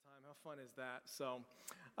fun is that? So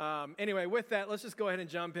anyway, with that, let's just go ahead and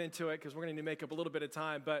jump into it because we're going to need to make up a little bit of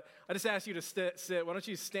time. But I just ask you to sit. Why don't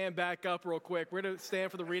you stand back up real quick? We're going to stand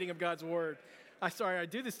for the reading of God's word. I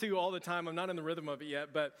do this to you all the time. I'm not in the rhythm of it yet.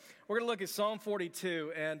 But we're going to look at Psalm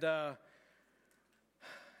 42. And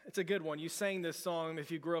it's a good one. You sang this song if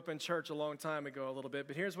you grew up in church a long time ago a little bit.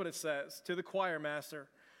 But here's what it says. To the choir master,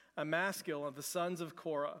 a maskil of the sons of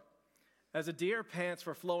Korah. As a deer pants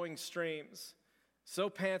for flowing streams, so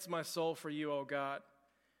pants my soul for you, O God.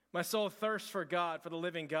 My soul thirsts for God, for the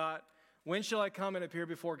living God. When shall I come and appear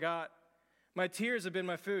before God? My tears have been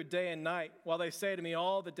my food day and night, while they say to me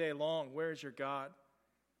all the day long, where is your God?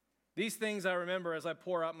 These things I remember as I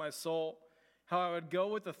pour out my soul, how I would go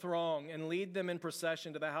with the throng and lead them in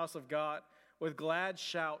procession to the house of God with glad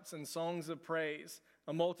shouts and songs of praise,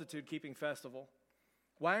 a multitude keeping festival.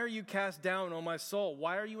 Why are you cast down, O my soul?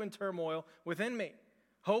 Why are you in turmoil within me?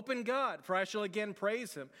 Hope in God, for I shall again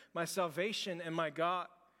praise him, my salvation and my God.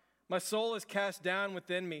 My soul is cast down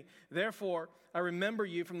within me. Therefore, I remember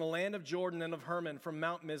you from the land of Jordan and of Hermon, from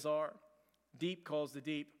Mount Mizar. Deep calls the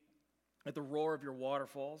deep at the roar of your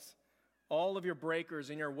waterfalls. All of your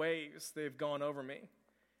breakers and your waves, they've gone over me.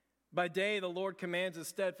 By day, the Lord commands his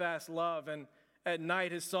steadfast love, and at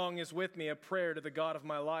night his song is with me, a prayer to the God of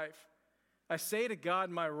my life. I say to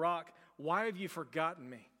God, my rock, why have you forgotten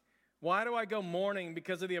me? Why do I go mourning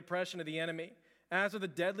because of the oppression of the enemy? As with a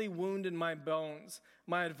deadly wound in my bones,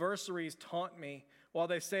 my adversaries taunt me, while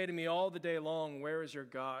they say to me all the day long, where is your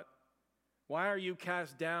God? Why are you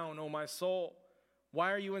cast down, O my soul?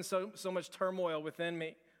 Why are you in so much turmoil within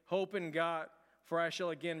me? Hope in God, for I shall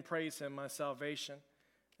again praise him, my salvation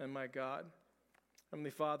and my God.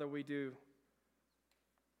 Heavenly Father, we do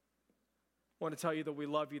want to tell you that we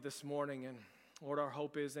love you this morning, and Lord, our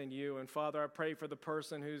hope is in you. And Father, I pray for the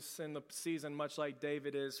person who's in the season much like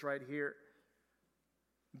David is right here,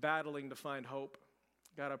 battling to find hope.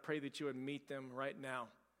 God, I pray that you would meet them right now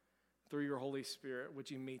through your Holy Spirit.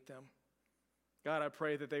 Would you meet them? God, I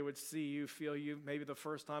pray that they would see you, feel you, maybe the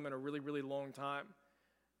first time in a really, really long time.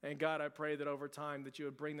 And God, I pray that over time that you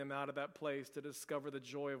would bring them out of that place to discover the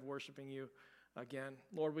joy of worshiping you again.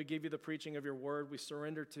 Lord, we give you the preaching of your word. We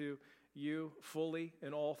surrender to you fully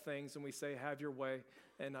in all things, and we say, have your way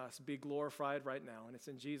in us. Be glorified right now. And it's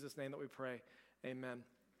in Jesus' name that we pray. Amen.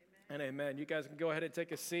 And amen. You guys can go ahead and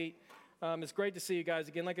take a seat. It's great to see you guys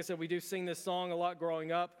again. Like I said, we do sing this song a lot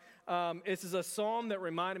growing up. This is a psalm that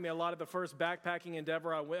reminded me a lot of the first backpacking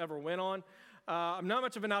endeavor I ever went on. I'm not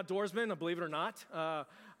much of an outdoorsman, believe it or not.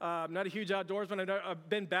 I'm not a huge outdoorsman. I've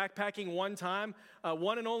been backpacking one time,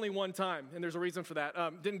 one and only one time, and there's a reason for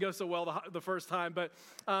that. Didn't go so well the first time, but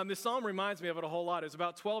this psalm reminds me of it a whole lot. It was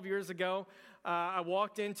about 12 years ago. I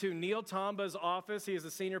walked into Neil Tomba's office. He is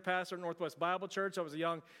the senior pastor at Northwest Bible Church. I was a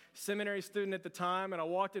young seminary student at the time, and I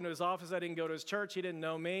walked into his office. I didn't go to his church. He didn't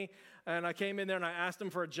know me, and I came in there, and I asked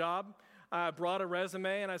him for a job. I brought a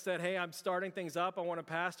resume, and I said, hey, I'm starting things up. I want to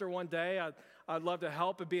pastor one day. I'd love to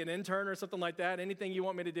help and be an intern or something like that. Anything you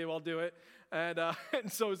want me to do, I'll do it. And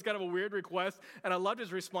so it was kind of a weird request, and I loved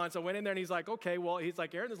his response. I went in there, and he's like, okay, well, he's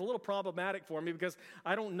like, Aaron, this is a little problematic for me because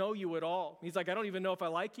I don't know you at all. He's like, I don't even know if I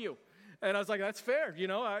like you. And I was like, that's fair,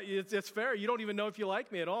 it's fair. You don't even know if you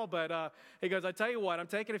like me at all. But he goes, I tell you what, I'm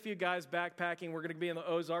taking a few guys backpacking. We're going to be in the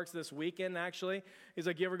Ozarks this weekend, actually. He's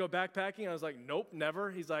like, you ever go backpacking? I was like, nope,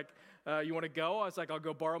 never. He's like, you want to go? I was like, I'll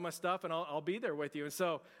go borrow my stuff, and I'll be there with you. And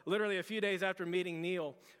so literally a few days after meeting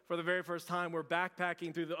Neil for the very first time, we're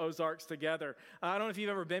backpacking through the Ozarks together. I don't know if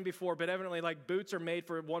you've ever been before, but evidently, like, boots are made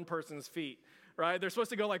for one person's feet. Right? They're supposed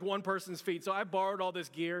to go like one person's feet. So I borrowed all this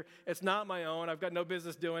gear. It's not my own. I've got no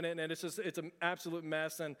business doing it, and it's an absolute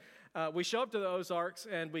mess. And we show up to the Ozarks,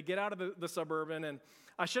 and we get out of the Suburban, and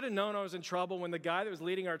I should have known I was in trouble when the guy that was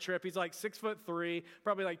leading our trip, he's like 6'3",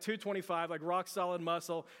 probably like 225, like rock solid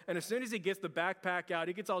muscle. And as soon as he gets the backpack out,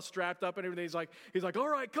 he gets all strapped up and everything. He's like, all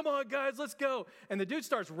right, come on, guys, let's go. And the dude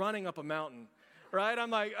starts running up a mountain. Right? I'm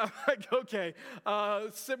like, okay,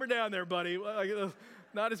 simmer down there, buddy.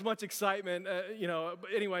 Not as much excitement, But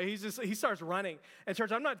anyway, he starts running. And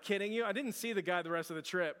church, I'm not kidding you. I didn't see the guy the rest of the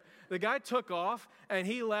trip. The guy took off, and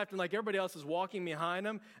he left, and like everybody else is walking behind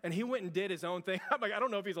him, and he went and did his own thing. I'm like, I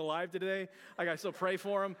don't know if he's alive today. I still pray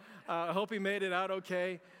for him. I hope he made it out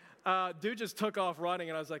okay. Dude just took off running,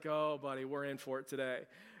 and I was like, oh, buddy, we're in for it today.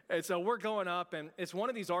 And so we're going up, and it's one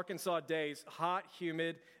of these Arkansas days, hot,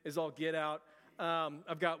 humid, is all get out.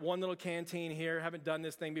 I've got one little canteen here. Haven't done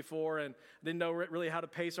this thing before and didn't know really how to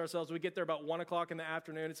pace ourselves. We get there about 1 o'clock in the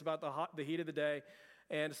afternoon. It's about the heat of the day.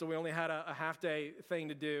 And so we only had a half-day thing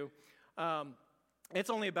to do. It's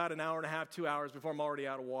only about an hour and a half, 2 hours before I'm already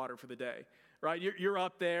out of water for the day. right? You're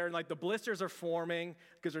up there, and like the blisters are forming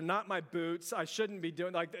because they're not my boots. I shouldn't be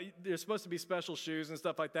doing, like they're supposed to be special shoes and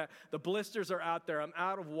stuff like that. The blisters are out there. I'm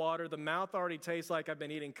out of water. The mouth already tastes like I've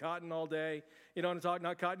been eating cotton all day. You know what I'm talking,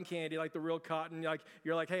 not cotton candy, like the real cotton. Like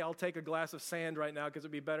you're like, hey, I'll take a glass of sand right now because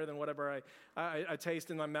it'd be better than whatever I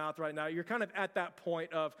taste in my mouth right now. You're kind of at that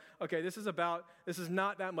point of, okay, this is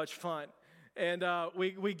not that much fun. And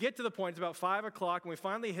we get to the point, it's about 5 o'clock, and we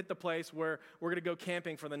finally hit the place where we're going to go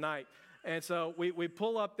camping for the night. And so we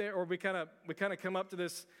pull up there, or we kind of come up to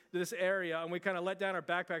this area, and we kind of let down our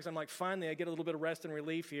backpacks. I'm like, finally, I get a little bit of rest and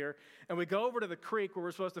relief here. And we go over to the creek where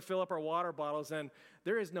we're supposed to fill up our water bottles, and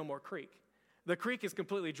there is no more creek. The creek is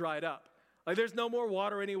completely dried up. Like, there's no more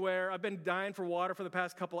water anywhere. I've been dying for water for the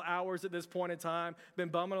past couple hours at this point in time. Been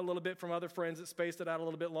bumming a little bit from other friends that spaced it out a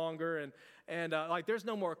little bit longer, and like, there's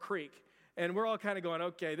no more creek. And we're all kind of going,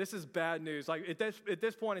 okay, this is bad news. Like at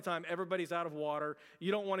this point in time, everybody's out of water. You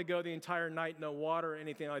don't want to go the entire night, no water or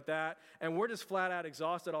anything like that. And we're just flat out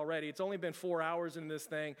exhausted already. It's only been 4 hours in this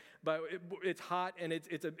thing, but it's hot and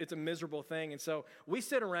it's a miserable thing. And so we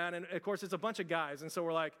sit around, and of course it's a bunch of guys. And so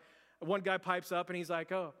we're like, one guy pipes up and he's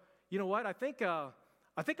like, oh, you know what? I think I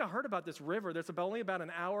heard about this river. That's only about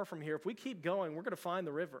an hour from here. If we keep going, we're going to find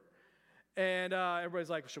the river. And everybody's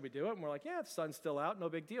like, should we do it? And we're like, yeah, the sun's still out, no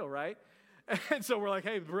big deal, right? And so we're like,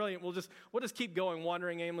 hey, brilliant. We'll just keep going,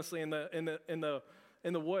 wandering aimlessly in the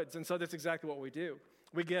woods. And so that's exactly what we do.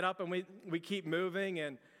 We get up and we keep moving,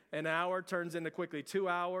 and an hour turns into quickly 2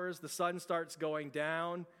 hours. The sun starts going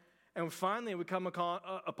down, and finally we come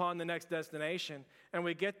upon the next destination. And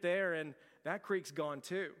we get there, and that creek's gone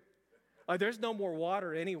too. Like, there's no more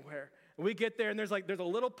water anywhere. And we get there, and there's a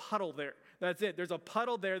little puddle there. That's it. There's a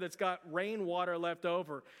puddle there that's got rainwater left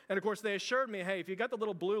over. And of course, they assured me, hey, if you got the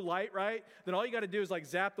little blue light, right, then all you got to do is like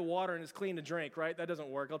zap the water and it's clean to drink, right? That doesn't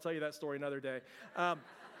work. I'll tell you that story another day.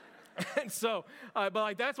 And so, but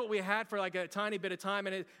like that's what we had for like a tiny bit of time.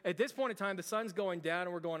 And at this point in time, the sun's going down,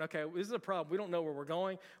 and we're going, okay, this is a problem. We don't know where we're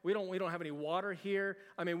going. We don't have any water here.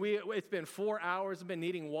 I mean, it's been 4 hours. We've been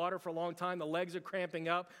needing water for a long time. The legs are cramping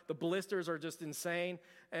up. The blisters are just insane.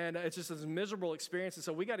 And it's just this miserable experience. And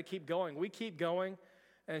so we got to keep going. We keep going.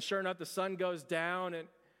 And sure enough, the sun goes down, and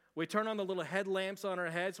we turn on the little headlamps on our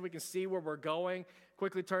heads so we can see where we're going.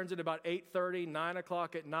 Quickly turns at about 8:30, 9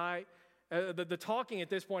 o'clock at night. The talking at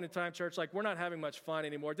this point in time, church, like we're not having much fun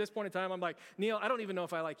anymore. At this point in time, I'm like, Neil, I don't even know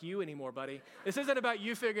if I like you anymore, buddy. This isn't about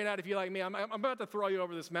you figuring out if you like me. I'm about to throw you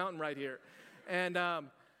over this mountain right here. And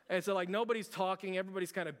so like nobody's talking.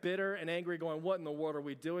 Everybody's kind of bitter and angry going, what in the world are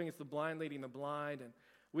we doing? It's the blind leading the blind. And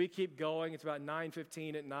we keep going. It's about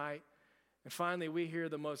 9:15 at night. And finally, we hear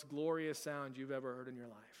the most glorious sound you've ever heard in your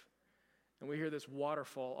life. And we hear this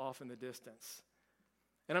waterfall off in the distance.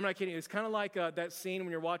 And I'm not kidding. It's kind of like that scene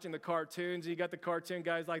when you're watching the cartoons. You got the cartoon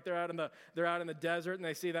guys like they're out in the desert, and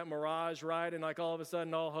they see that mirage, right? And like all of a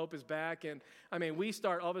sudden, all hope is back. And I mean, we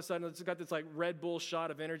start all of a sudden. It's got this like Red Bull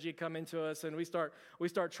shot of energy come into us, and we start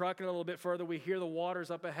trucking a little bit further. We hear the waters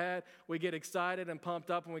up ahead. We get excited and pumped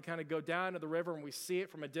up, and we kind of go down to the river, and we see it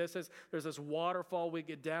from a distance. There's this waterfall. We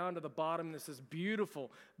get down to the bottom. And this is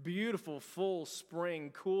beautiful, beautiful, full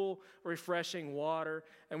spring, cool, refreshing water.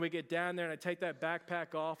 And we get down there, and I take that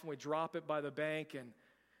backpack off, and we drop it by the bank,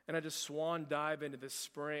 and I just swan dive into this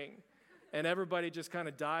spring. And everybody just kind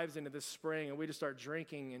of dives into this spring, and we just start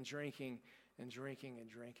drinking and drinking and drinking and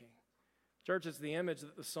drinking. Church, it's the image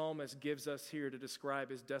that the psalmist gives us here to describe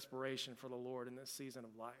his desperation for the Lord in this season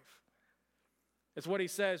of life. It's what he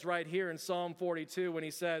says right here in Psalm 42 when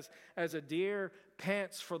he says, as a deer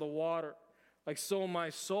pants for the water, like so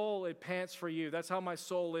my soul, it pants for you. That's how my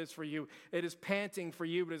soul is for you. It is panting for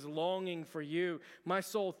you. It is longing for you. My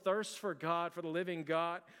soul thirsts for God, for the living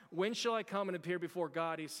God. When shall I come and appear before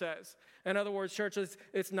God, he says. In other words, church,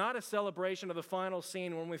 it's not a celebration of the final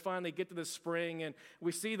scene when we finally get to the spring and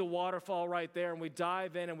we see the waterfall right there and we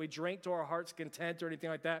dive in and we drink to our heart's content or anything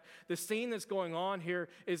like that. The scene that's going on here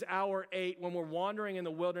is hour 8 when we're wandering in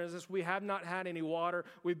the wilderness. We have not had any water.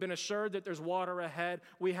 We've been assured that there's water ahead.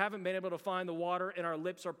 We haven't been able to find the water and our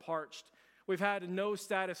lips are parched. We've had no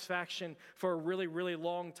satisfaction for a really, really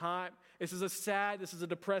long time. This is a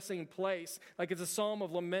depressing place. Like it's a psalm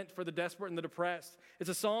of lament for the desperate and the depressed. It's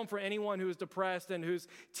a psalm for anyone who is depressed and whose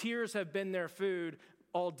tears have been their food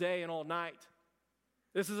all day and all night.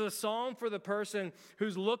 This is a psalm for the person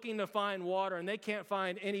who's looking to find water and they can't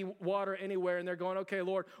find any water anywhere and they're going, okay,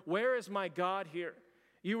 Lord, where is my God here?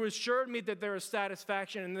 You assured me that there is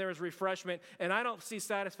satisfaction and there is refreshment, and I don't see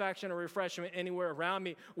satisfaction or refreshment anywhere around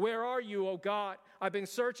me. Where are you, oh God? I've been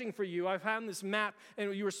searching for you. I've had this map,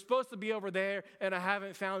 and you were supposed to be over there, and I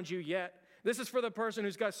haven't found you yet. This is for the person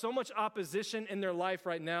who's got so much opposition in their life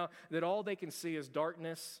right now that all they can see is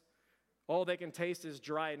darkness, all they can taste is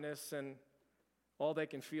dryness, and all they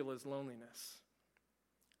can feel is loneliness.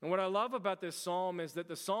 And what I love about this psalm is that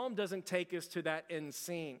the psalm doesn't take us to that end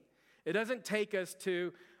scene. It doesn't take us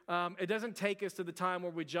to the time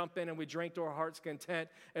where we jump in and we drink to our heart's content.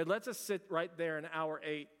 It lets us sit right there in hour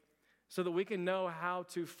 8 so that we can know how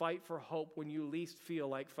to fight for hope when you least feel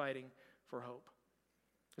like fighting for hope.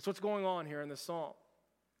 That's what's going on here in the psalm.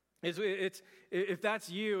 If that's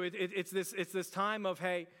you, it's this time of,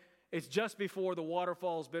 hey, it's just before the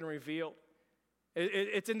waterfall has been revealed.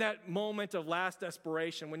 It's in that moment of last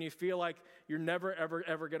desperation when you feel like you're never,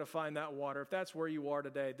 ever going to find that water. If that's where you are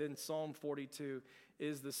today, then Psalm 42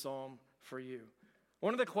 is the psalm for you.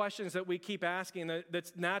 One of the questions that we keep asking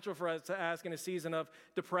that's natural for us to ask in a season of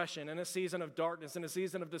depression, in a season of darkness, in a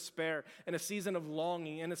season of despair, in a season of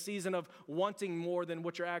longing, in a season of wanting more than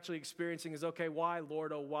what you're actually experiencing is, okay, why,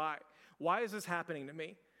 Lord, oh, why? Why is this happening to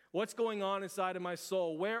me? What's going on inside of my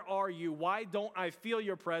soul? Where are you? Why don't I feel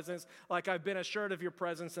your presence like I've been assured of your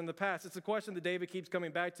presence in the past? It's a question that David keeps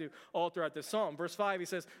coming back to all throughout this psalm. Verse 5, he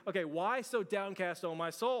says, okay, why so downcast, O my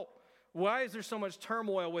soul? Why is there so much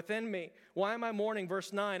turmoil within me? Why am I mourning,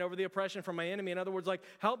 verse 9, over the oppression from my enemy? In other words, like,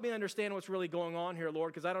 help me understand what's really going on here,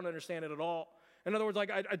 Lord, because I don't understand it at all. In other words,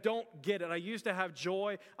 like, I don't get it. I used to have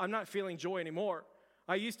joy. I'm not feeling joy anymore.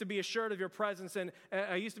 I used to be assured of your presence, and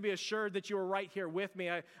I used to be assured that you were right here with me.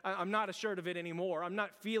 I'm not assured of it anymore. I'm not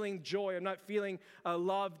feeling joy. I'm not feeling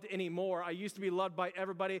loved anymore. I used to be loved by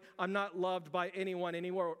everybody. I'm not loved by anyone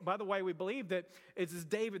anymore. By the way, we believe that it's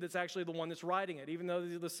David that's actually the one that's writing it. Even though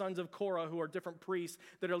these are the sons of Korah, who are different priests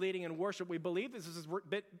that are leading in worship, we believe this is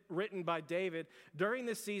written by David during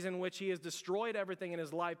this season in which he has destroyed everything in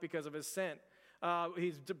his life because of his sin.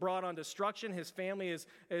 He's brought on destruction. His family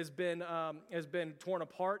has been torn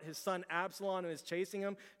apart. His son Absalom is chasing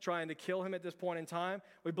him, trying to kill him at this point in time.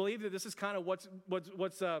 We believe that this is kind of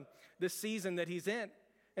what's this season that he's in.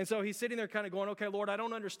 And so he's sitting there kind of going, okay, Lord, I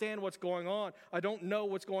don't understand what's going on. I don't know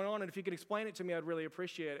what's going on. And if you could explain it to me, I'd really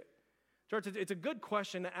appreciate it. Church, it's a good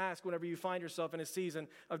question to ask whenever you find yourself in a season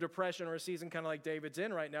of depression or a season kind of like David's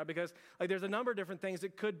in right now, because like there's a number of different things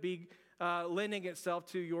that could be lending itself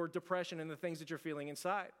to your depression and the things that you're feeling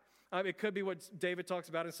inside. It could be what David talks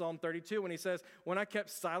about in Psalm 32 when he says, when I kept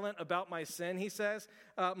silent about my sin, he says,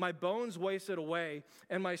 my bones wasted away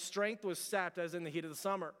and my strength was sapped as in the heat of the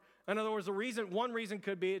summer. In other words, one reason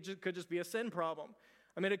could be could just be a sin problem.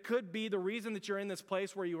 I mean, it could be the reason that you're in this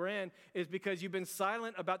place where you were in is because you've been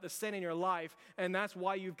silent about the sin in your life, and that's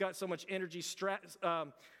why you've got so much energy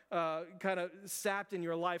kind of sapped in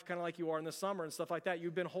your life, kind of like you are in the summer and stuff like that.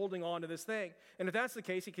 You've been holding on to this thing. And if that's the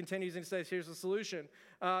case, he continues and says, here's the solution.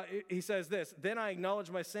 He says this, then I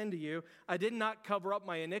acknowledge my sin to you. I did not cover up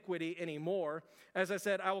my iniquity anymore. As I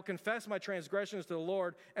said, I will confess my transgressions to the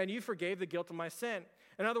Lord, and you forgave the guilt of my sin.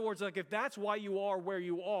 In other words, like if that's why you are where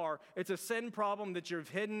you are, it's a sin problem that you've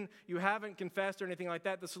hidden, you haven't confessed or anything like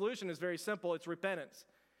that, the solution is very simple. It's repentance.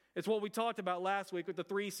 It's what we talked about last week with the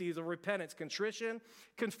 3 C's of repentance: contrition,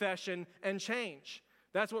 confession, and change.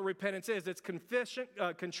 That's what repentance is. It's contrition,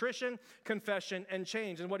 confession, and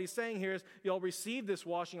change. And what he's saying here is you'll receive this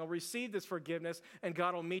washing, you'll receive this forgiveness, and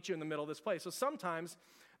God will meet you in the middle of this place. So sometimes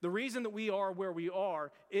the reason that we are where we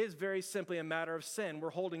are is very simply a matter of sin. We're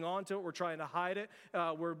holding on to it. We're trying to hide it.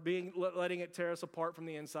 We're letting it tear us apart from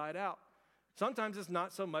the inside out. Sometimes it's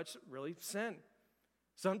not so much really sin.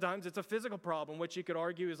 Sometimes it's a physical problem, which you could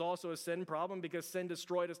argue is also a sin problem because sin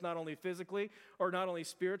destroyed us not only physically or not only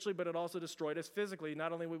spiritually, but it also destroyed us physically.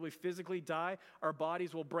 Not only will we physically die, our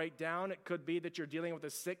bodies will break down. It could be that you're dealing with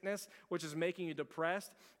a sickness, which is making you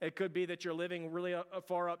depressed. It could be that you're living really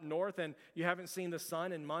far up north and you haven't seen the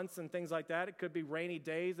sun in months and things like that. It could be rainy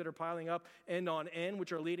days that are piling up end on end,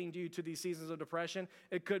 which are leading you to these seasons of depression.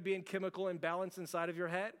 It could be in chemical imbalance inside of your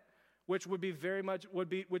head, which would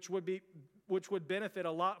benefit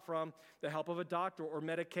a lot from the help of a doctor or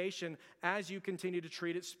medication as you continue to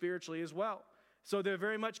treat it spiritually as well. So there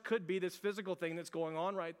very much could be this physical thing that's going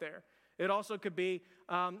on right there. It also could be,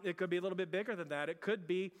 a little bit bigger than that. It could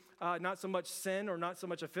be not so much sin or not so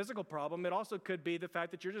much a physical problem. It also could be the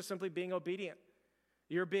fact that you're just simply being obedient.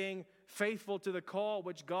 You're being faithful to the call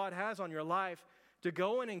which God has on your life to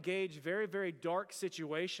go and engage very, very dark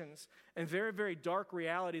situations and very, very dark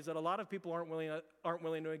realities that a lot of people aren't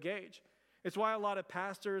willing to engage. It's why a lot of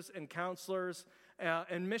pastors and counselors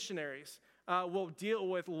and missionaries will deal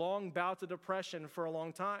with long bouts of depression for a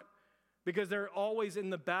long time because they're always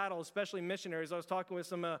in the battle, especially missionaries. I was talking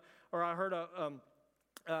with I heard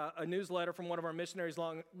a newsletter from one of our missionaries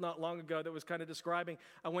not long ago that was kind of describing,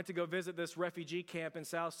 I went to go visit this refugee camp in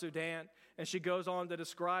South Sudan, and she goes on to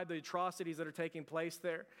describe the atrocities that are taking place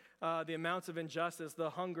there, the amounts of injustice, the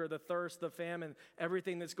hunger, the thirst, the famine,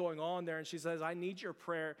 everything that's going on there. And she says, I need your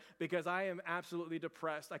prayer because I am absolutely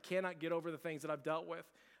depressed. I cannot get over the things that I've dealt with.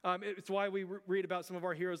 It's why we read about some of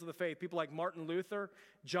our heroes of the faith, people like Martin Luther,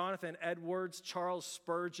 Jonathan Edwards, Charles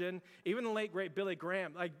Spurgeon, even the late, great Billy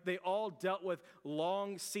Graham. Like, they all dealt with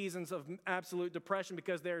long seasons of absolute depression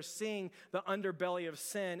because they're seeing the underbelly of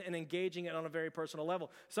sin and engaging it on a very personal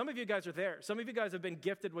level. Some of you guys are there. Some of you guys have been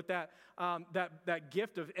gifted with that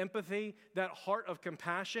gift of empathy, that heart of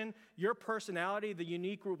compassion. Your personality, the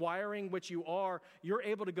unique wiring which you are, you're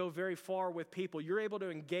able to go very far with people. You're able to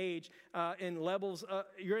engage in levels.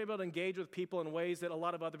 You're able to engage with people in ways that a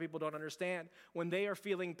lot of other people don't understand. When they are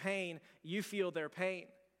feeling pain, you feel their pain.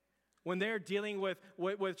 When they're dealing with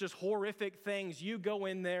just horrific things, you go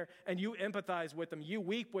in there and you empathize with them. You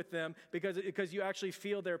weep with them because you actually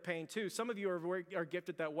feel their pain too. Some of you are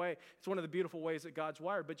gifted that way. It's one of the beautiful ways that God's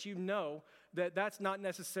wired. But you know that that's not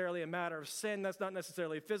necessarily a matter of sin. That's not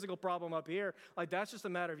necessarily a physical problem up here. Like, that's just a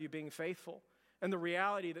matter of you being faithful. And the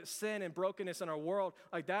reality that sin and brokenness in our world,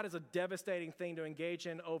 like, that is a devastating thing to engage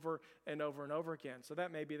in over and over and over again. So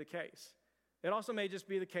that may be the case. It also may just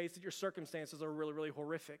be the case that your circumstances are really, really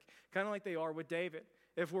horrific, kind of like they are with David.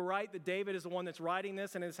 If we're right that David is the one that's writing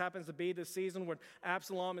this, and this happens to be the season when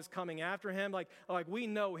Absalom is coming after him, like we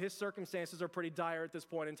know his circumstances are pretty dire at this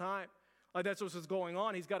point in time. Like, that's what's going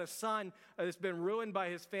on. He's got a son that's been ruined by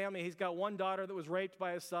his family. He's got one daughter that was raped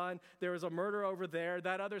by his son. There was a murder over there.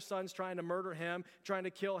 That other son's trying to murder him, trying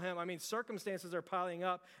to kill him. I mean, circumstances are piling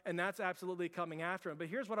up, and that's absolutely coming after him. But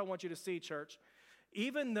here's what I want you to see, church.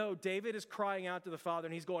 Even though David is crying out to the Father,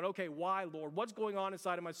 and he's going, okay, why, Lord? What's going on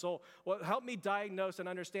inside of my soul? Well, help me diagnose and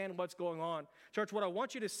understand what's going on. Church, what I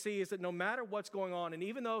want you to see is that no matter what's going on, and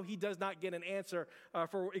even though he does not get an answer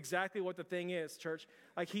for exactly what the thing is, church,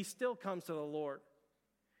 like, he still comes to the Lord.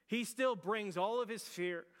 He still brings all of his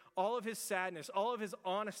fear, all of his sadness, all of his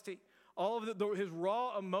honesty, all of his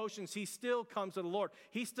raw emotions. He still comes to the Lord.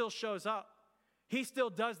 He still shows up. He still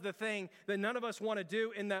does the thing that none of us want to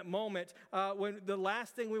do in that moment, when the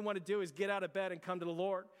last thing we want to do is get out of bed and come to the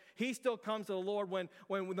Lord. He still comes to the Lord when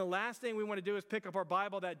the last thing we want to do is pick up our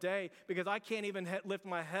Bible that day because I can't even lift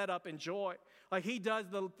my head up in joy. Like, he does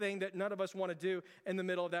the thing that none of us want to do in the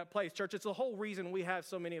middle of that place. Church, it's the whole reason we have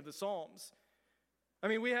so many of the Psalms. I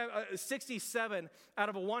mean, we have 67 out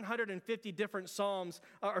of 150 different Psalms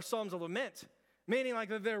are Psalms of lament. Meaning, like,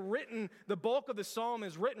 they're written, the bulk of the psalm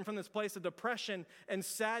is written from this place of depression and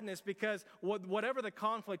sadness because whatever the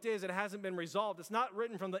conflict is, it hasn't been resolved. It's not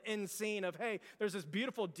written from the end scene of, hey, there's this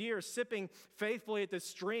beautiful deer sipping faithfully at this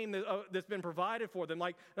stream that's been provided for them.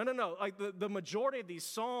 Like, no. Like, the majority of these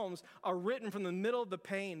psalms are written from the middle of the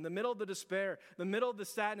pain, the middle of the despair, the middle of the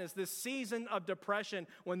sadness, this season of depression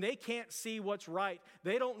when they can't see what's right.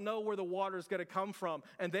 They don't know where the water is going to come from,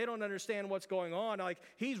 and they don't understand what's going on. Like,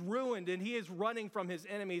 he's ruined, and he is running from his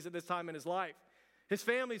enemies at this time in his life. His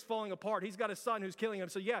family's falling apart. He's got a son who's killing him.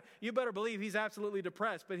 So yeah, you better believe he's absolutely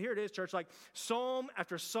depressed. But here it is, church, like psalm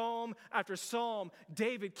after psalm after psalm,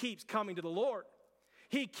 David keeps coming to the Lord.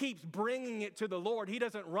 He keeps bringing it to the Lord. He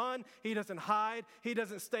doesn't run. He doesn't hide. He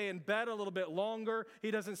doesn't stay in bed a little bit longer. He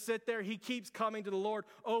doesn't sit there. He keeps coming to the Lord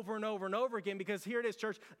over and over and over again because here it is,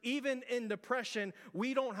 church, even in depression,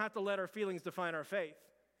 we don't have to let our feelings define our faith.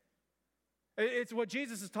 It's what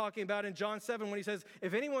Jesus is talking about in John 7 when he says,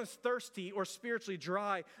 if anyone's thirsty or spiritually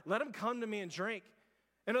dry, let him come to me and drink.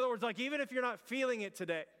 In other words, like, even if you're not feeling it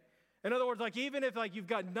today, in other words, like, even if, like, you've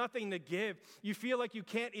got nothing to give, you feel like you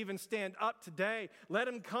can't even stand up today, let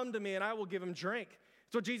him come to me and I will give him drink.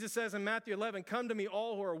 That's what Jesus says in Matthew 11, come to me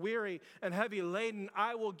all who are weary and heavy laden,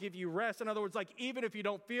 I will give you rest. In other words, like, even if you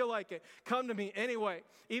don't feel like it, come to me anyway.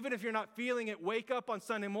 Even if you're not feeling it, wake up on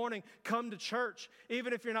Sunday morning, come to church.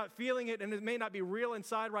 Even if you're not feeling it and it may not be real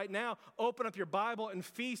inside right now, open up your Bible and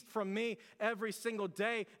feast from me every single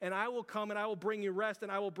day, and I will come and I will bring you rest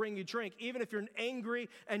and I will bring you drink. Even if you're angry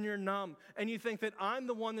and you're numb and you think that I'm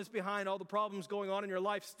the one that's behind all the problems going on in your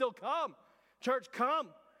life, still come. Church, come.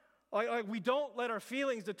 Like, we don't let our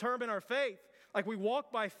feelings determine our faith. Like, we walk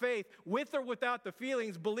by faith with or without the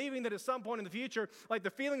feelings, believing that at some point in the future, like, the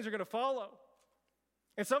feelings are going to follow.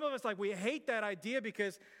 And some of us, like, we hate that idea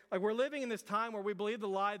because, like, we're living in this time where we believe the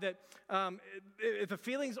lie that if the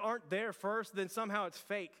feelings aren't there first, then somehow it's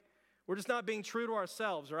fake. We're just not being true to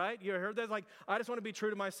ourselves, right? You heard that? Like, I just want to be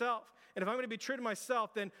true to myself. And if I'm going to be true to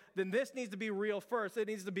myself, then this needs to be real first. It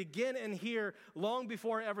needs to begin in here long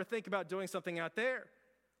before I ever think about doing something out there.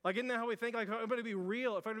 Like, isn't that how we think? Like, if I'm going to be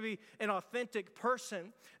real, if I'm going to be an authentic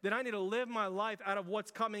person, then I need to live my life out of what's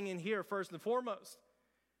coming in here first and foremost.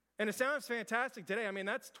 And it sounds fantastic today. I mean,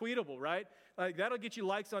 that's tweetable, right? Like, that'll get you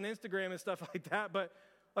likes on Instagram and stuff like that. But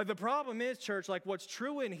like, the problem is, church, like what's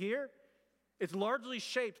true in here, it's largely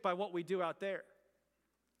shaped by what we do out there.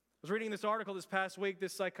 I was reading this article this past week,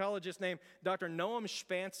 this psychologist named Dr. Noam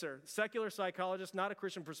Spancer, secular psychologist, not a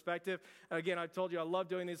Christian perspective. And again, I told you I love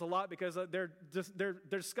doing these a lot because they're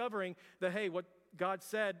discovering that, hey, what God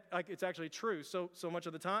said, like, it's actually true so much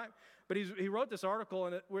of the time. But he wrote this article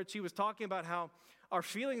in which he was talking about how our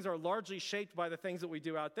feelings are largely shaped by the things that we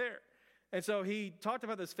do out there. And so he talked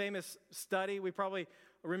about this famous study. We probably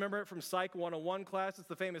remember it from Psych 101 class. It's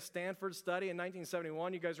the famous Stanford study in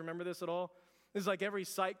 1971. You guys remember this at all? This is like every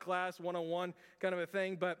psych class 101 kind of a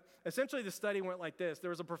thing. But essentially the study went like this. There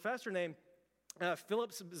was a professor named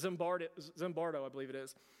Philip Zimbardo, I believe it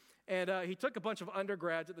is. And he took a bunch of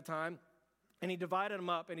undergrads at the time, and he divided them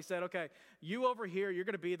up. And he said, okay, you over here, you're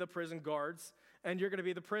going to be the prison guards, and you're going to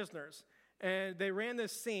be the prisoners. And they ran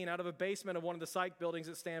this scene out of a basement of one of the psych buildings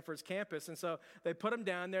at Stanford's campus. And so they put them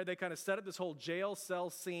down there. They kind of set up this whole jail cell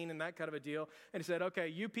scene and that kind of a deal. And he said, okay,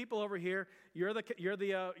 you people over here, you're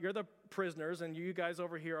the prisoners, and you guys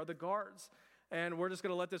over here are the guards. And we're just going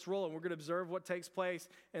to let this roll, and we're going to observe what takes place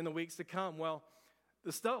in the weeks to come. Well,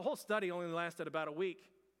 the whole study only lasted about a week.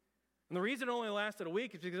 And the reason it only lasted a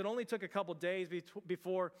week is because it only took a couple days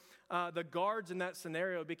before the guards in that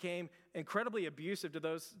scenario became incredibly abusive to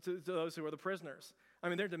those who were the prisoners. I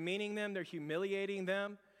mean, they're demeaning them, they're humiliating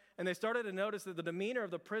them, and they started to notice that the demeanor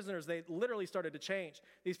of the prisoners, they literally started to change.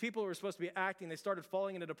 These people who were supposed to be acting, they started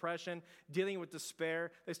falling into depression, dealing with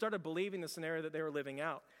despair. They started believing the scenario that they were living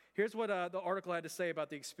out. Here's what the article had to say about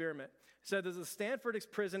the experiment. It said that the Stanford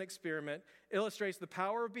prison experiment illustrates the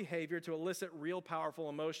power of behavior to elicit real powerful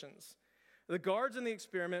emotions. The guards in the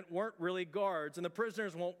experiment weren't really guards, and the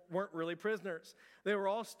prisoners weren't really prisoners. They were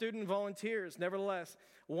all student volunteers. Nevertheless,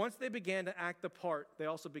 once they began to act the part, they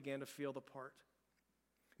also began to feel the part.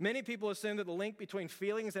 Many people assume that the link between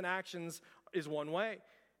feelings and actions is one way.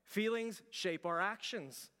 Feelings shape our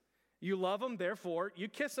actions. You love them, therefore you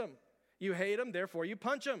kiss them. You hate them, therefore you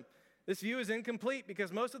punch them. This view is incomplete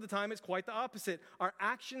because most of the time it's quite the opposite. Our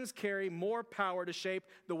actions carry more power to shape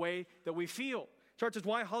the way that we feel. Church, is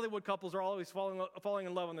why Hollywood couples are always falling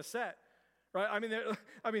in love on the set, right?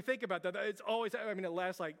 I mean, think about that. It's always, it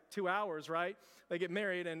lasts like 2 hours, right? They get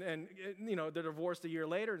married and they're divorced a year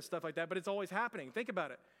later and stuff like that, but it's always happening. Think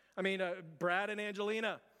about it. I mean, Brad and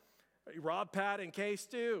Angelina, Rob, Pat, and Kay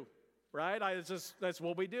Stu, right? That's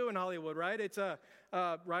what we do in Hollywood, right? It's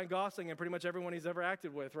Ryan Gosling and pretty much everyone he's ever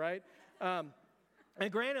acted with, right?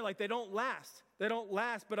 And granted, like, they don't last,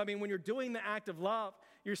 but I mean, when you're doing the act of love,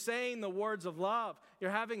 you're saying the words of love.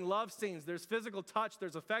 You're having love scenes. There's physical touch.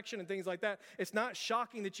 There's affection and things like that. It's not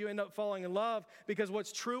shocking that you end up falling in love because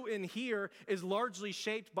what's true in here is largely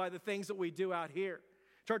shaped by the things that we do out here.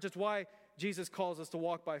 Church, it's why Jesus calls us to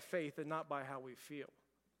walk by faith and not by how we feel.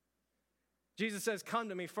 Jesus says, come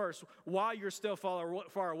to me first while you're still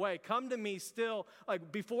far away. Come to me still,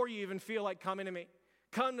 like before you even feel like coming to me.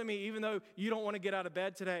 Come to me even though you don't want to get out of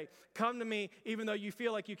bed today. Come to me even though you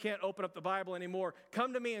feel like you can't open up the Bible anymore.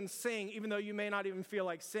 Come to me and sing even though you may not even feel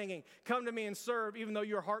like singing. Come to me and serve even though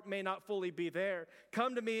your heart may not fully be there.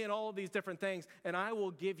 Come to me in all of these different things and I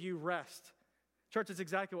will give you rest. Church, it's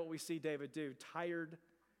exactly what we see David do. Tired,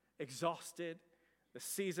 exhausted, the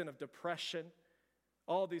season of depression,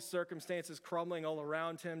 all these circumstances crumbling all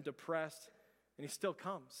around him, depressed, and he still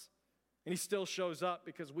comes. And he still shows up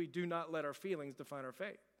because we do not let our feelings define our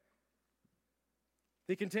faith.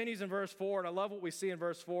 He continues in verse 4, and I love what we see in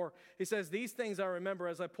verse 4. He says, these things I remember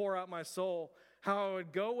as I pour out my soul, how I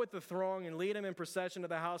would go with the throng and lead him in procession to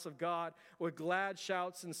the house of God with glad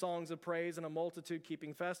shouts and songs of praise and a multitude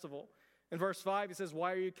keeping festival. In verse 5, he says,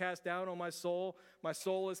 why are you cast down, O my soul? My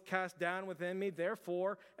soul is cast down within me.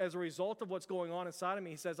 Therefore, as a result of what's going on inside of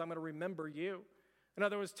me, he says, I'm going to remember you. In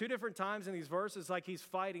other words, 2 different times in these verses, like he's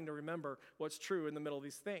fighting to remember what's true in the middle of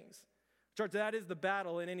these things. Church, that is the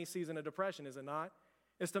battle in any season of depression, is it not?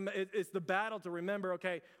 It's the battle to remember,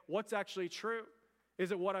 okay, what's actually true?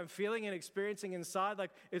 Is it what I'm feeling and experiencing inside?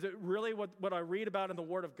 Like, is it really what I read about in the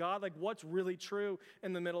Word of God? Like, what's really true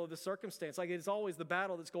in the middle of the circumstance? Like, it's always the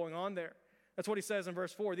battle that's going on there. That's what he says in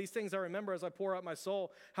verse 4. These things I remember as I pour out my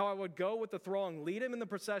soul, how I would go with the throng, lead him in the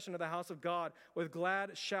procession of the house of God with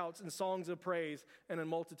glad shouts and songs of praise and a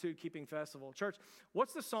multitude keeping festival. Church,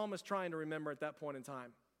 what's the psalmist trying to remember at that point in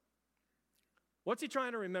time? What's he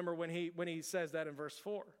trying to remember when he says that in verse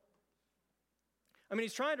 4? I mean,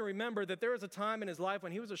 he's trying to remember that there was a time in his life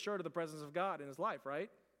when he was assured of the presence of God in his life, right?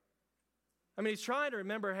 I mean, he's trying to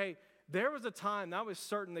remember, hey, there was a time that I was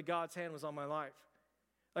certain that God's hand was on my life.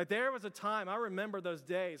 Like there was a time, I remember those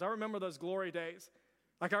days. I remember those glory days.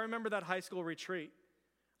 Like I remember that high school retreat.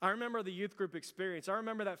 I remember the youth group experience. I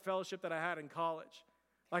remember that fellowship that I had in college.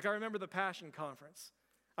 Like I remember the Passion Conference.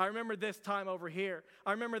 I remember this time over here.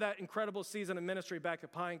 I remember that incredible season of ministry back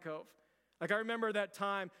at Pine Cove. Like I remember that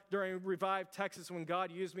time during Revive Texas when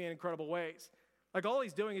God used me in incredible ways. Like all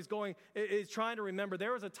he's doing is trying to remember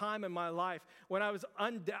there was a time in my life when I was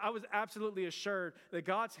absolutely assured that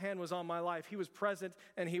God's hand was on my life. He was present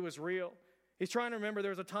and he was real. He's trying to remember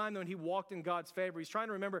there was a time when he walked in God's favor. He's trying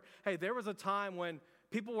to remember, hey, there was a time when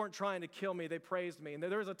people weren't trying to kill me, they praised me. And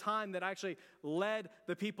there was a time that I actually led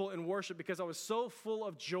the people in worship because I was so full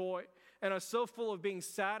of joy and I was so full of being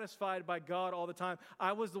satisfied by God all the time.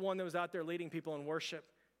 I was the one that was out there leading people in worship.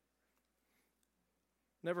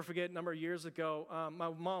 Never forget, a number of years ago,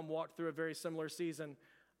 my mom walked through a very similar season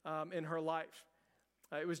in her life.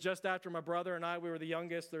 It was just after my brother and I, we were the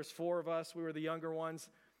youngest. There's 4 of us. We were the younger ones.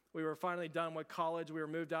 We were finally done with college. We were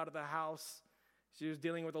moved out of the house. She was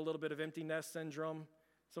dealing with a little bit of empty nest syndrome.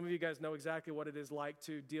 Some of you guys know exactly what it is like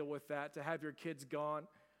to deal with that, to have your kids gone.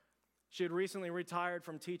 She had recently retired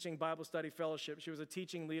from teaching Bible study fellowship. She was a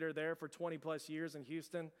teaching leader there for 20 plus years in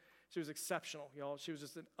Houston. She was exceptional, y'all. She was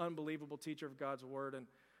just an unbelievable teacher of God's word. And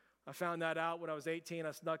I found that out when I was 18.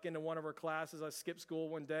 I snuck into one of her classes. I skipped school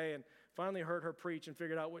one day and finally heard her preach and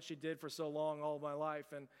figured out what she did for so long all of my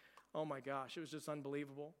life. And oh my gosh, it was just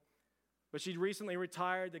unbelievable. But she'd recently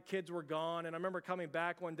retired. The kids were gone. And I remember coming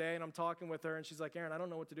back one day and I'm talking with her and she's like, Aaron, I don't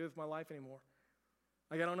know what to do with my life anymore.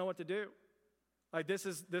 Like, I don't know what to do. Like, this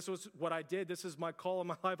was what I did. This is my call in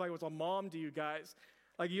my life. I was a mom to you guys.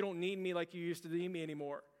 Like, you don't need me like you used to need me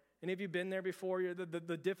anymore. Any of you been there before?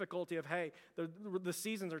 The difficulty of, hey, the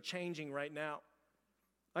seasons are changing right now.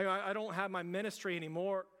 I don't have my ministry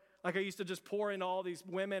anymore. Like I used to just pour into all these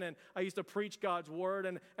women and I used to preach God's word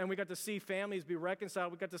and we got to see families be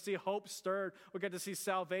reconciled. We got to see hope stirred. We got to see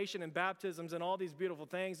salvation and baptisms and all these beautiful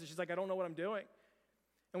things. And she's like, I don't know what I'm doing.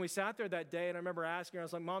 And we sat there that day and I remember asking her, I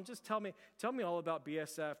was like, Mom, just tell me all about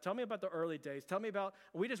BSF. Tell me about the early days.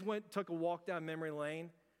 We just took a walk down memory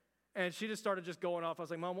lane. And she just started going off. I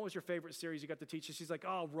was like, Mom, what was your favorite series you got to teach? And she's like,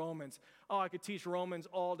 oh, Romans. Oh, I could teach Romans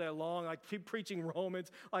all day long. I keep preaching Romans.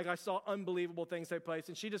 Like I saw unbelievable things take place.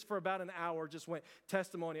 And she just for about an hour just went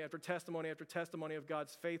testimony after testimony after testimony of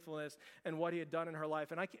God's faithfulness and what he had done in her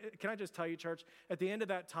life. And can I just tell you, church, at the end of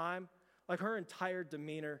that time, like her entire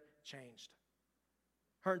demeanor changed.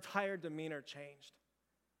 Her entire demeanor changed.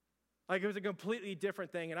 Like it was a completely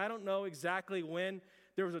different thing. And I don't know exactly when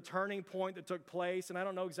there was a turning point that took place, and I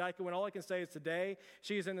don't know exactly when. All I can say is today,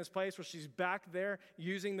 she is in this place where she's back there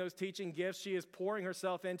using those teaching gifts. She is pouring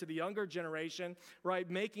herself into the younger generation, right,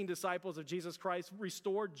 making disciples of Jesus Christ,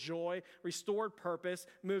 restored joy, restored purpose,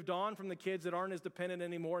 moved on from the kids that aren't as dependent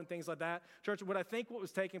anymore and things like that. Church, what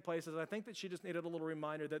was taking place is I think that she just needed a little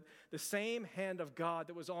reminder that the same hand of God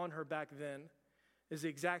that was on her back then is the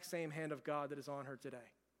exact same hand of God that is on her today.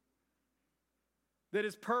 That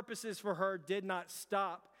his purposes for her did not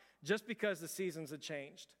stop just because the seasons had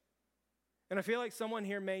changed. And I feel like someone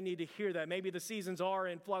here may need to hear that. Maybe the seasons are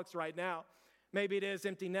in flux right now. Maybe it is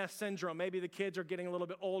empty nest syndrome. Maybe the kids are getting a little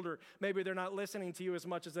bit older. Maybe they're not listening to you as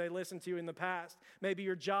much as they listened to you in the past. Maybe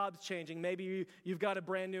your job's changing. Maybe you've got a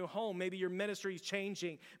brand new home. Maybe your ministry's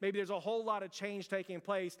changing. Maybe there's a whole lot of change taking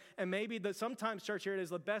place. And maybe sometimes, church, here it is,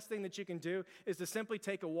 the best thing that you can do is to simply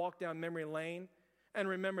take a walk down memory lane and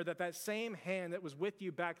remember that same hand that was with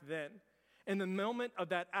you back then, in the moment of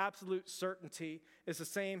that absolute certainty, is the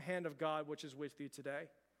same hand of God which is with you today.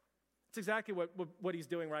 It's exactly what he's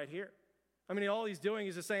doing right here. I mean, all he's doing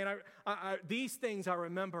is just saying, these things I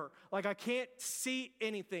remember. Like I can't see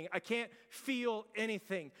anything. I can't feel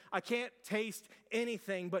anything. I can't taste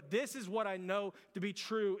anything. But this is what I know to be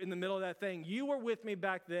true in the middle of that thing. You were with me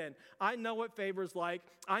back then. I know what favor is like.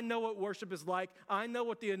 I know what worship is like. I know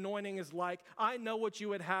what the anointing is like. I know what you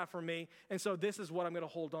would have for me. And so this is what I'm going to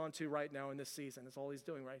hold on to right now in this season. That's all he's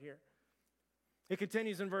doing right here. It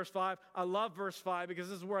continues in verse 5. I love verse 5 because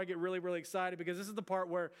this is where I get really, really excited because this is the part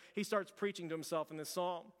where he starts preaching to himself in this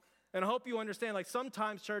psalm. And I hope you understand, like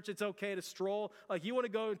sometimes, church, it's okay to stroll. Like you want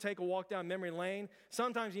to go and take a walk down memory lane.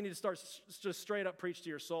 Sometimes you need to start just straight up preach to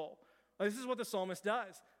your soul. Like, this is what the psalmist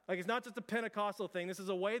does. Like it's not just a Pentecostal thing. This is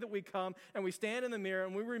a way that we come and we stand in the mirror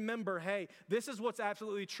and we remember, hey, this is what's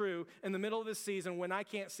absolutely true in the middle of this season when I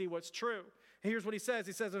can't see what's true. Here's what he says.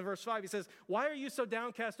 He says in verse 5, he says, why are you so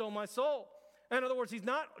downcast, O my soul? In other words, he's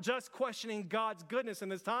not just questioning God's goodness in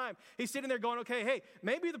this time. He's sitting there going, okay, hey,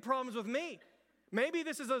 maybe the problem's with me. Maybe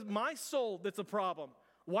this is my soul that's a problem.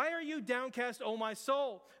 Why are you downcast, O my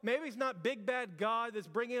soul? Maybe it's not big bad God that's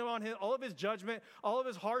bringing on him all of his judgment, all of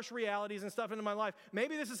his harsh realities and stuff into my life.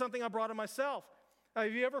 Maybe this is something I brought on myself.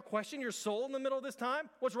 Have you ever questioned your soul in the middle of this time?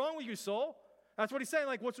 What's wrong with you, soul? That's what he's saying.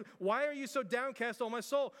 Like, why are you so downcast, O my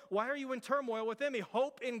soul? Why are you in turmoil within me?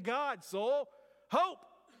 Hope in God, soul. Hope.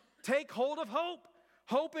 Take hold of hope.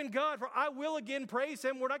 Hope in God, for I will again praise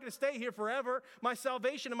him. We're not going to stay here forever. My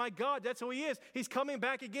salvation and my God, that's who he is. He's coming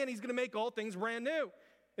back again. He's going to make all things brand new.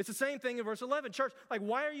 It's the same thing in verse 11. Church, like,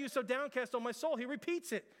 why are you so downcast on my soul? He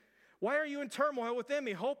repeats it. Why are you in turmoil within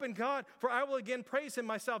me? Hope in God, for I will again praise him,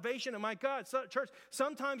 my salvation and my God. So, church,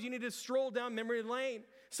 sometimes you need to stroll down memory lane.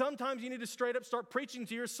 Sometimes you need to straight up start preaching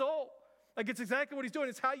to your soul. Like, it's exactly what he's doing.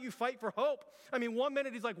 It's how you fight for hope. I mean, one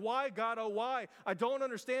minute he's like, why, God, oh, why? I don't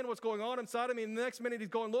understand what's going on inside of me. And the next minute he's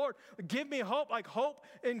going, Lord, give me hope. Like, hope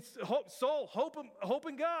in soul, hope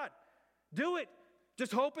in God. Do it.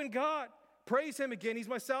 Just hope in God. Praise him again. He's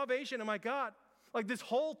my salvation and my God. Like, this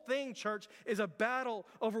whole thing, church, is a battle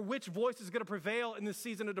over which voice is going to prevail in this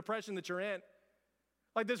season of depression that you're in.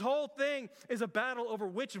 Like, this whole thing is a battle over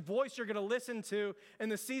which voice you're going to listen to in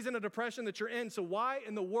the season of depression that you're in. So why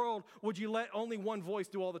in the world would you let only one voice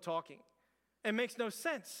do all the talking? It makes no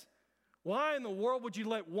sense. Why in the world would you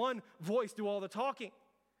let one voice do all the talking?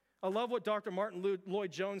 I love what Dr. Martin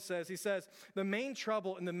Lloyd-Jones says. He says, the main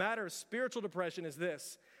trouble in the matter of spiritual depression is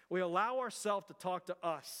this: we allow ourselves to talk to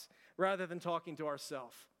us rather than talking to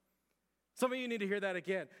ourselves. Some of you need to hear that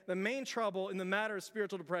again. The main trouble in the matter of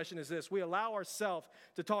spiritual depression is this: we allow ourselves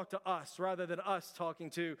to talk to us rather than us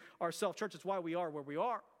talking to ourselves. Church, it's why we are where we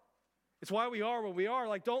are. It's why we are where we are.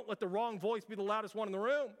 Like, don't let the wrong voice be the loudest one in the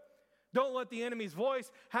room. Don't let the enemy's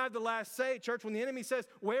voice have the last say. Church, when the enemy says,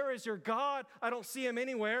 where is your God? I don't see him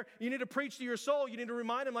anywhere. You need to preach to your soul. You need to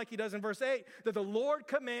remind him, like he does in verse 8, that the Lord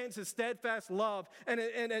commands his steadfast love, and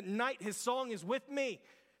at night his song is with me.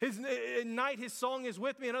 At night his song is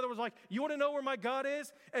with me. In other words, like, you want to know where my God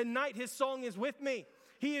is? At night his song is with me.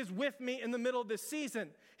 He is with me in the middle of this season.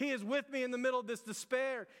 He is with me in the middle of this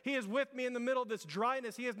despair. He is with me in the middle of this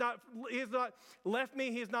dryness. He has not left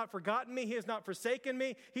me. He has not forgotten me. He has not forsaken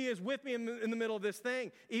me. He is with me in the middle of this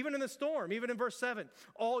thing. Even in the storm, even in verse 7.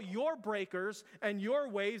 All your breakers and your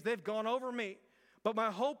waves, they've gone over me. But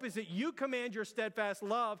my hope is that you command your steadfast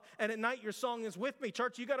love, and at night your song is with me.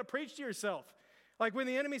 Church, you got to preach to yourself. Like, when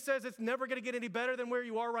the enemy says it's never going to get any better than where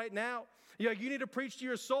you are right now, you need to preach to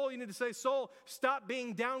your soul. You need to say, soul, stop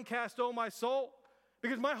being downcast, oh my soul,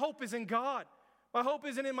 because my hope is in God. My hope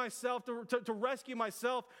isn't in myself to rescue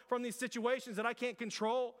myself from these situations that I can't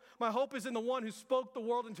control. My hope is in the one who spoke the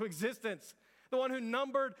world into existence, the one who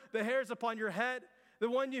numbered the hairs upon your head, the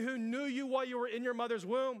one who knew you while you were in your mother's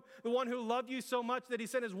womb, the one who loved you so much that he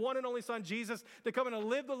sent his one and only son, Jesus, to come and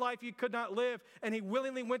live the life you could not live. And he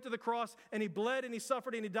willingly went to the cross, and he bled, and he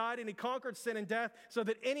suffered, and he died, and he conquered sin and death so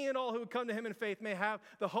that any and all who would come to him in faith may have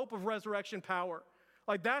the hope of resurrection power.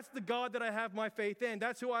 Like, that's the God that I have my faith in.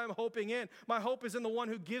 That's who I am hoping in. My hope is in the one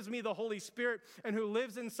who gives me the Holy Spirit and who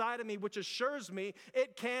lives inside of me, which assures me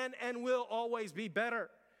it can and will always be better.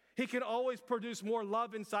 He can always produce more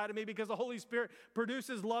love inside of me because the Holy Spirit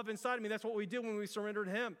produces love inside of me. That's what we do when we surrender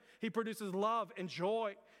to him. He produces love and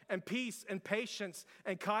joy and peace and patience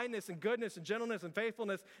and kindness and goodness and gentleness and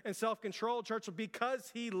faithfulness and self-control. Church,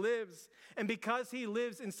 because he lives and because he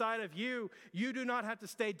lives inside of you, you do not have to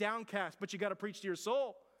stay downcast, but you got to preach to your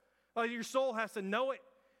soul. Your soul has to know it.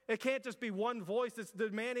 It can't just be one voice that's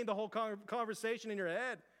demanding the whole conversation in your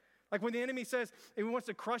head. Like, when the enemy says he wants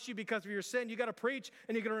to crush you because of your sin, you got to preach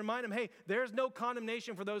and you got to remind him, hey, there's no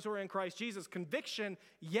condemnation for those who are in Christ Jesus. Conviction,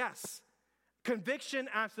 yes. Conviction,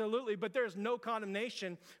 absolutely, but there's no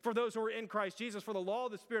condemnation for those who are in Christ Jesus. For the law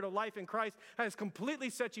of the Spirit of life in Christ has completely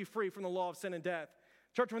set you free from the law of sin and death.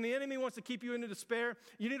 Church, when the enemy wants to keep you into despair,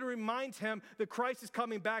 you need to remind him that Christ is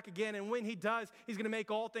coming back again, and when he does, he's going to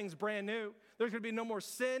make all things brand new. There's going to be no more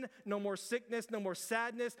sin, no more sickness, no more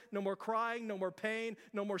sadness, no more crying, no more pain,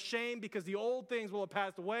 no more shame, because the old things will have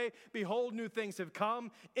passed away. Behold, new things have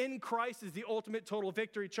come. In Christ is the ultimate total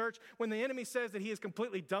victory, church. When the enemy says that he is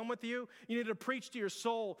completely done with you, you need to preach to your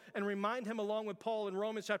soul and remind him, along with Paul in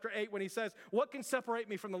Romans chapter 8, when he says, what can separate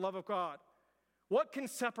me from the love of God? What can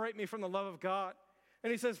separate me from the love of God? And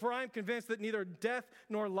he says, for I am convinced that neither death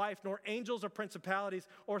nor life, nor angels or principalities,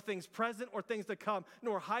 or things present or things to come,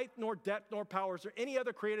 nor height nor depth nor powers, or any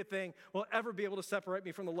other created thing will ever be able to separate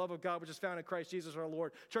me from the love of God, which is found in Christ Jesus our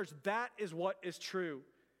Lord. Church, that is what is true,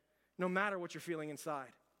 no matter what you're feeling inside.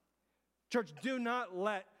 Church, do not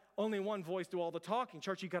let only one voice do all the talking.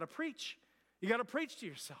 Church, you got to preach. You got to preach to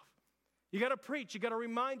yourself. You got to preach. You got to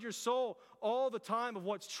remind your soul all the time of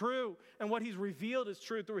what's true and what he's revealed is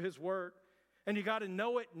true through his word. And you got to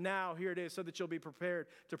know it now. Here it is, so that you'll be prepared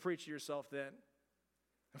to preach to yourself then.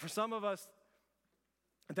 And for some of us,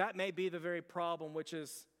 that may be the very problem which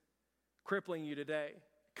is crippling you today.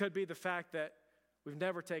 It could be the fact that we've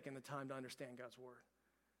never taken the time to understand God's word.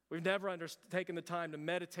 We've never taken the time to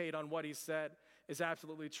meditate on what he said is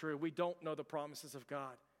absolutely true. We don't know the promises of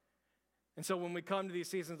God. And so when we come to these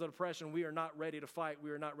seasons of depression, we are not ready to fight.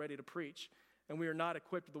 We are not ready to preach. And we are not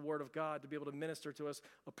equipped with the word of God to be able to minister to us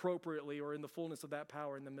appropriately or in the fullness of that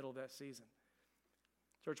power in the middle of that season.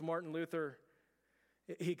 Church, Martin Luther,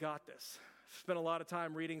 he got this. Spent a lot of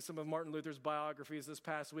time reading some of Martin Luther's biographies this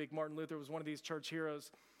past week. Martin Luther was one of these church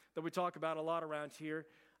heroes that we talk about a lot around here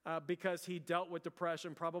because he dealt with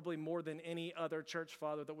depression probably more than any other church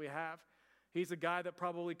father that we have. He's a guy that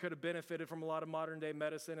probably could have benefited from a lot of modern day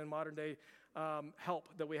medicine and modern day help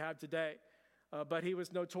that we have today. But he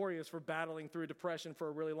was notorious for battling through depression for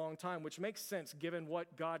a really long time, which makes sense given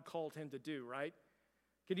what God called him to do, right?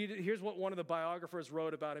 Here's what one of the biographers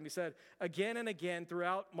wrote about him. He said, again and again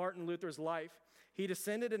throughout Martin Luther's life, he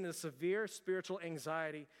descended into severe spiritual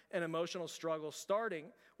anxiety and emotional struggle, starting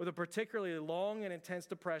with a particularly long and intense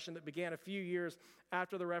depression that began a few years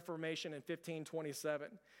after the Reformation in 1527.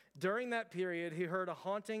 During that period, he heard a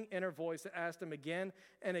haunting inner voice that asked him again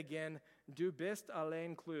and again, Du bist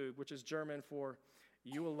allein klug, which is German for,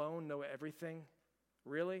 you alone know everything?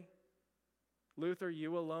 Really? Luther,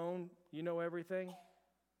 you alone, you know everything?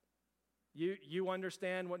 You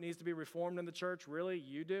understand what needs to be reformed in the church? Really?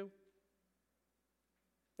 You do?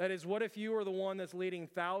 That is, what if you are the one that's leading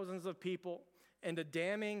thousands of people into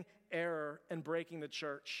damning error and breaking the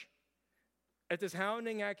church? At this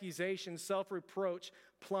hounding accusation, self-reproach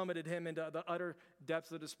plummeted him into the utter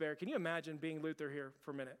depths of despair. Can you imagine being Luther here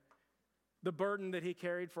for a minute? The burden that he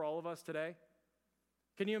carried for all of us today?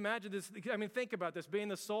 Can you imagine this? I mean, think about this, being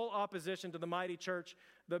the sole opposition to the mighty church,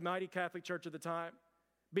 the mighty Catholic Church at the time.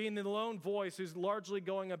 Being the lone voice who's largely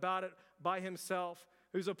going about it by himself,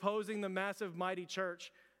 who's opposing the massive, mighty church.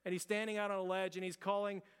 And he's standing out on a ledge and he's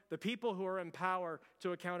calling the people who are in power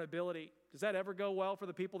to accountability. Does that ever go well for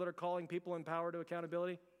the people that are calling people in power to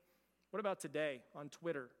accountability? What about today on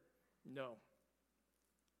Twitter? No.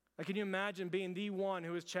 Can you imagine being the one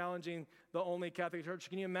who is challenging the only Catholic Church?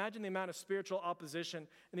 Can you imagine the amount of spiritual opposition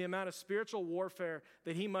and the amount of spiritual warfare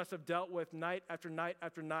that he must have dealt with night after night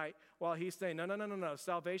after night while he's saying, no.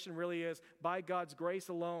 Salvation really is by God's grace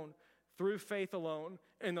alone, through faith alone,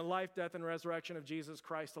 in the life, death, and resurrection of Jesus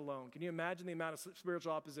Christ alone. Can you imagine the amount of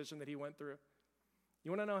spiritual opposition that he went through?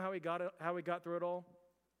 You want to know how he got through it all?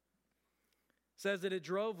 It says that it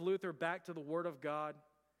drove Luther back to the Word of God,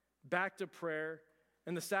 back to prayer,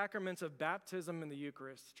 and the sacraments of baptism and the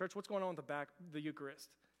Eucharist. Church, what's going on with the Eucharist?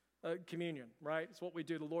 Communion, right? It's what we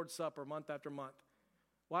do, the Lord's Supper, month after month.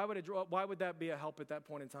 Why would that be a help at that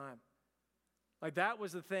point in time? Like that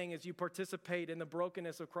was the thing, as you participate in the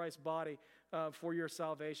brokenness of Christ's body for your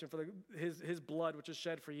salvation, for his blood which is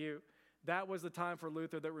shed for you. That was the time for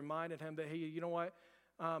Luther that reminded him that, hey, you know what?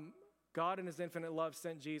 God in his infinite love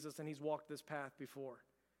sent Jesus and he's walked this path before.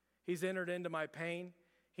 He's entered into my pain.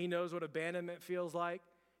 He knows what abandonment feels like.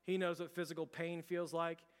 He knows what physical pain feels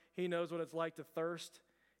like. He knows what it's like to thirst.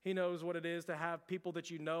 He knows what it is to have people that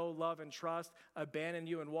you know, love, and trust abandon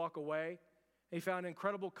you and walk away. He found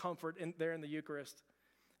incredible comfort there in the Eucharist.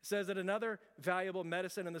 It says that another valuable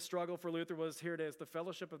medicine in the struggle for Luther was, here it is, the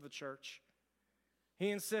fellowship of the church.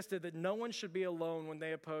 He insisted that no one should be alone when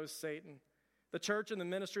they opposed Satan. The church and the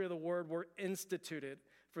ministry of the word were instituted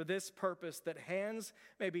for this purpose, that hands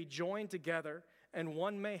may be joined together and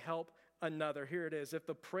one may help another. Here it is. If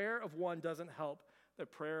the prayer of one doesn't help, the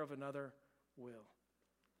prayer of another will.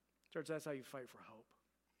 Church, that's how you fight for hope.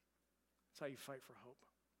 That's how you fight for hope.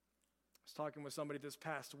 I was talking with somebody this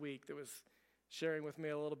past week that was sharing with me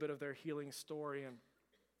a little bit of their healing story,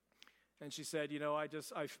 and she said,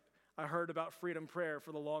 I heard about freedom prayer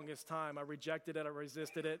for the longest time. I rejected it. I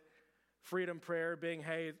resisted it. Freedom prayer being,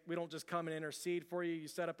 hey, we don't just come and intercede for you. You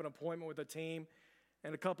set up an appointment with a team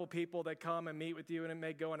and a couple people that come and meet with you, and it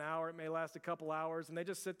may go an hour. It may last a couple hours, and they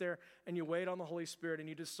just sit there and you wait on the Holy Spirit and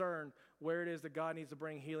you discern where it is that God needs to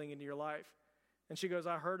bring healing into your life. And she goes,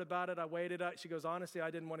 I heard about it. I waited. She goes, honestly,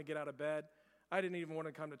 I didn't want to get out of bed. I didn't even want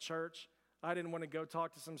to come to church. I didn't want to go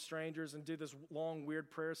talk to some strangers and do this long, weird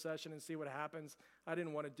prayer session and see what happens. I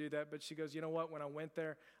didn't want to do that. But she goes, you know what? When I went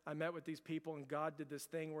there, I met with these people, and God did this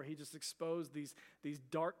thing where he just exposed these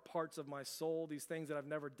dark parts of my soul, these things that I've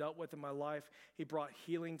never dealt with in my life. He brought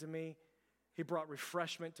healing to me. He brought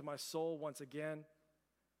refreshment to my soul once again.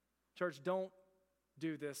 Church, don't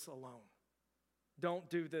do this alone. Don't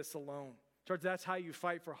do this alone. Church, that's how you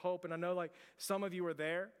fight for hope. And I know some of you are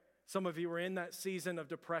there. Some of you are in that season of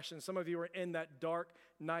depression. Some of you are in that dark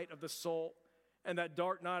night of the soul. And that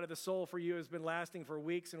dark night of the soul for you has been lasting for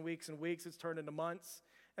weeks and weeks and weeks. It's turned into months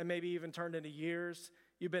and maybe even turned into years.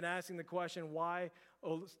 You've been asking the question, why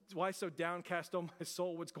so downcast, oh my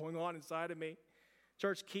soul, what's going on inside of me?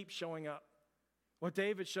 Church, keep showing up. What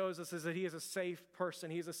David shows us is that he is a safe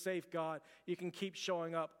person. He's a safe God. You can keep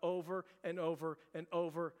showing up over and over and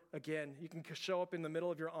over again. You can show up in the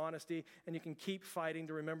middle of your honesty, and you can keep fighting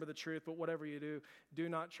to remember the truth, but whatever you do, do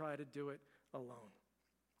not try to do it alone.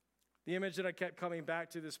 The image that I kept coming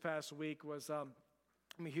back to this past week was, I'm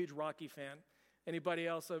a huge Rocky fan. Anybody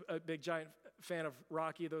else a big, giant fan of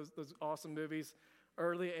Rocky, those awesome movies?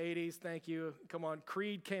 Early 80s, thank you. Come on,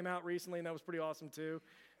 Creed came out recently, and that was pretty awesome too.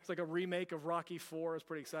 It's like a remake of Rocky IV. I was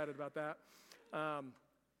pretty excited about that.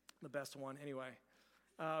 The best one, anyway.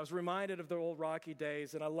 I was reminded of the old Rocky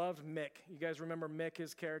days, and I loved Mick. You guys remember Mick,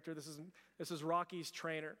 his character? This is Rocky's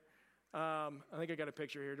trainer. I think I got a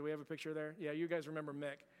picture here. Do we have a picture there? Yeah, you guys remember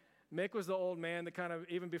Mick. Mick was the old man that kind of,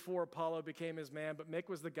 even before Apollo became his man, but Mick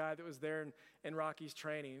was the guy that was there in Rocky's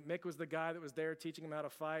training. Mick was the guy that was there teaching him how to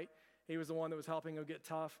fight. He was the one that was helping him get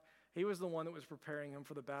tough. He was the one that was preparing him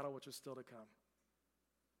for the battle which was still to come.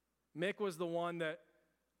 Mick was the one that,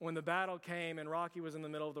 when the battle came and Rocky was in the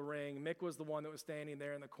middle of the ring, Mick was the one that was standing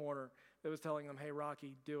there in the corner that was telling him, hey,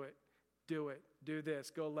 Rocky, do it, do this,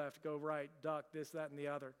 go left, go right, duck, this, that, and the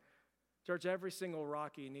other. Church, every single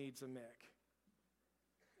Rocky needs a Mick.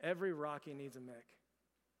 Every Rocky needs a Mick.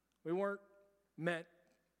 We weren't meant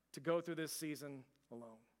to go through this season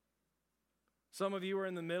alone. Some of you are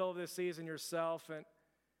in the middle of this season yourself,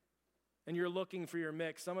 and you're looking for your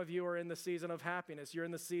Mick. Some of you are in the season of happiness. You're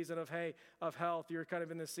in the season of health. You're kind of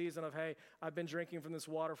in the season of, hey, I've been drinking from this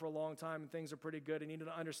water for a long time and things are pretty good. And you need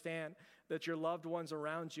to understand that your loved ones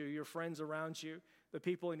around you, your friends around you, the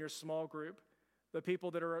people in your small group, the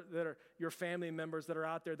people that are your family members that are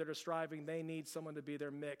out there that are striving, they need someone to be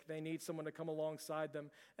their Mick. They need someone to come alongside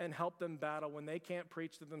them and help them battle when they can't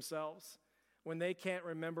preach to themselves, when they can't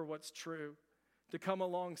remember what's true. To come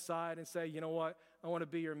alongside and say, you know what, I want to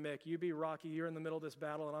be your Mick. You be Rocky, you're in the middle of this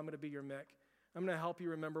battle, and I'm going to be your Mick. I'm going to help you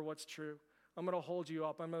remember what's true. I'm going to hold you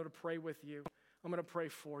up. I'm going to pray with you. I'm going to pray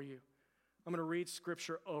for you. I'm going to read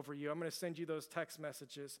scripture over you. I'm going to send you those text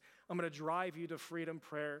messages. I'm going to drive you to freedom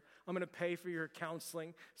prayer. I'm going to pay for your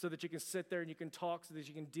counseling so that you can sit there and you can talk, so that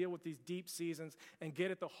you can deal with these deep seasons and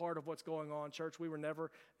get at the heart of what's going on. Church, we were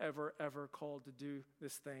never, ever, ever called to do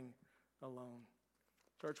this thing alone.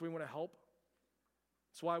 Church, we want to help.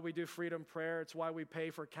 It's why we do freedom prayer. It's why we pay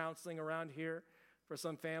for counseling around here for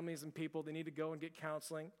some families and people that need to go and get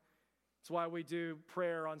counseling. It's why we do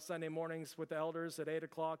prayer on Sunday mornings with the elders at 8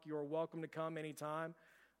 o'clock. You are welcome to come anytime.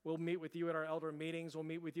 We'll meet with you at our elder meetings. We'll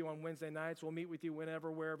meet with you on Wednesday nights. We'll meet with you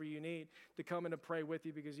whenever, wherever you need to come and to pray with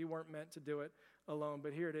you, because you weren't meant to do it alone.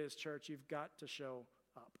 But here it is, church. You've got to show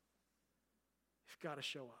up. You've got to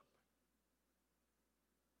show up.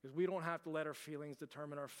 Because we don't have to let our feelings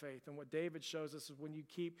determine our faith. And what David shows us is when you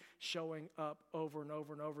keep showing up over and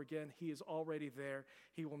over and over again, he is already there.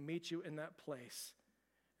 He will meet you in that place.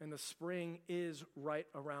 And the spring is right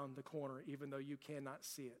around the corner, even though you cannot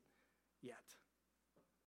see it yet.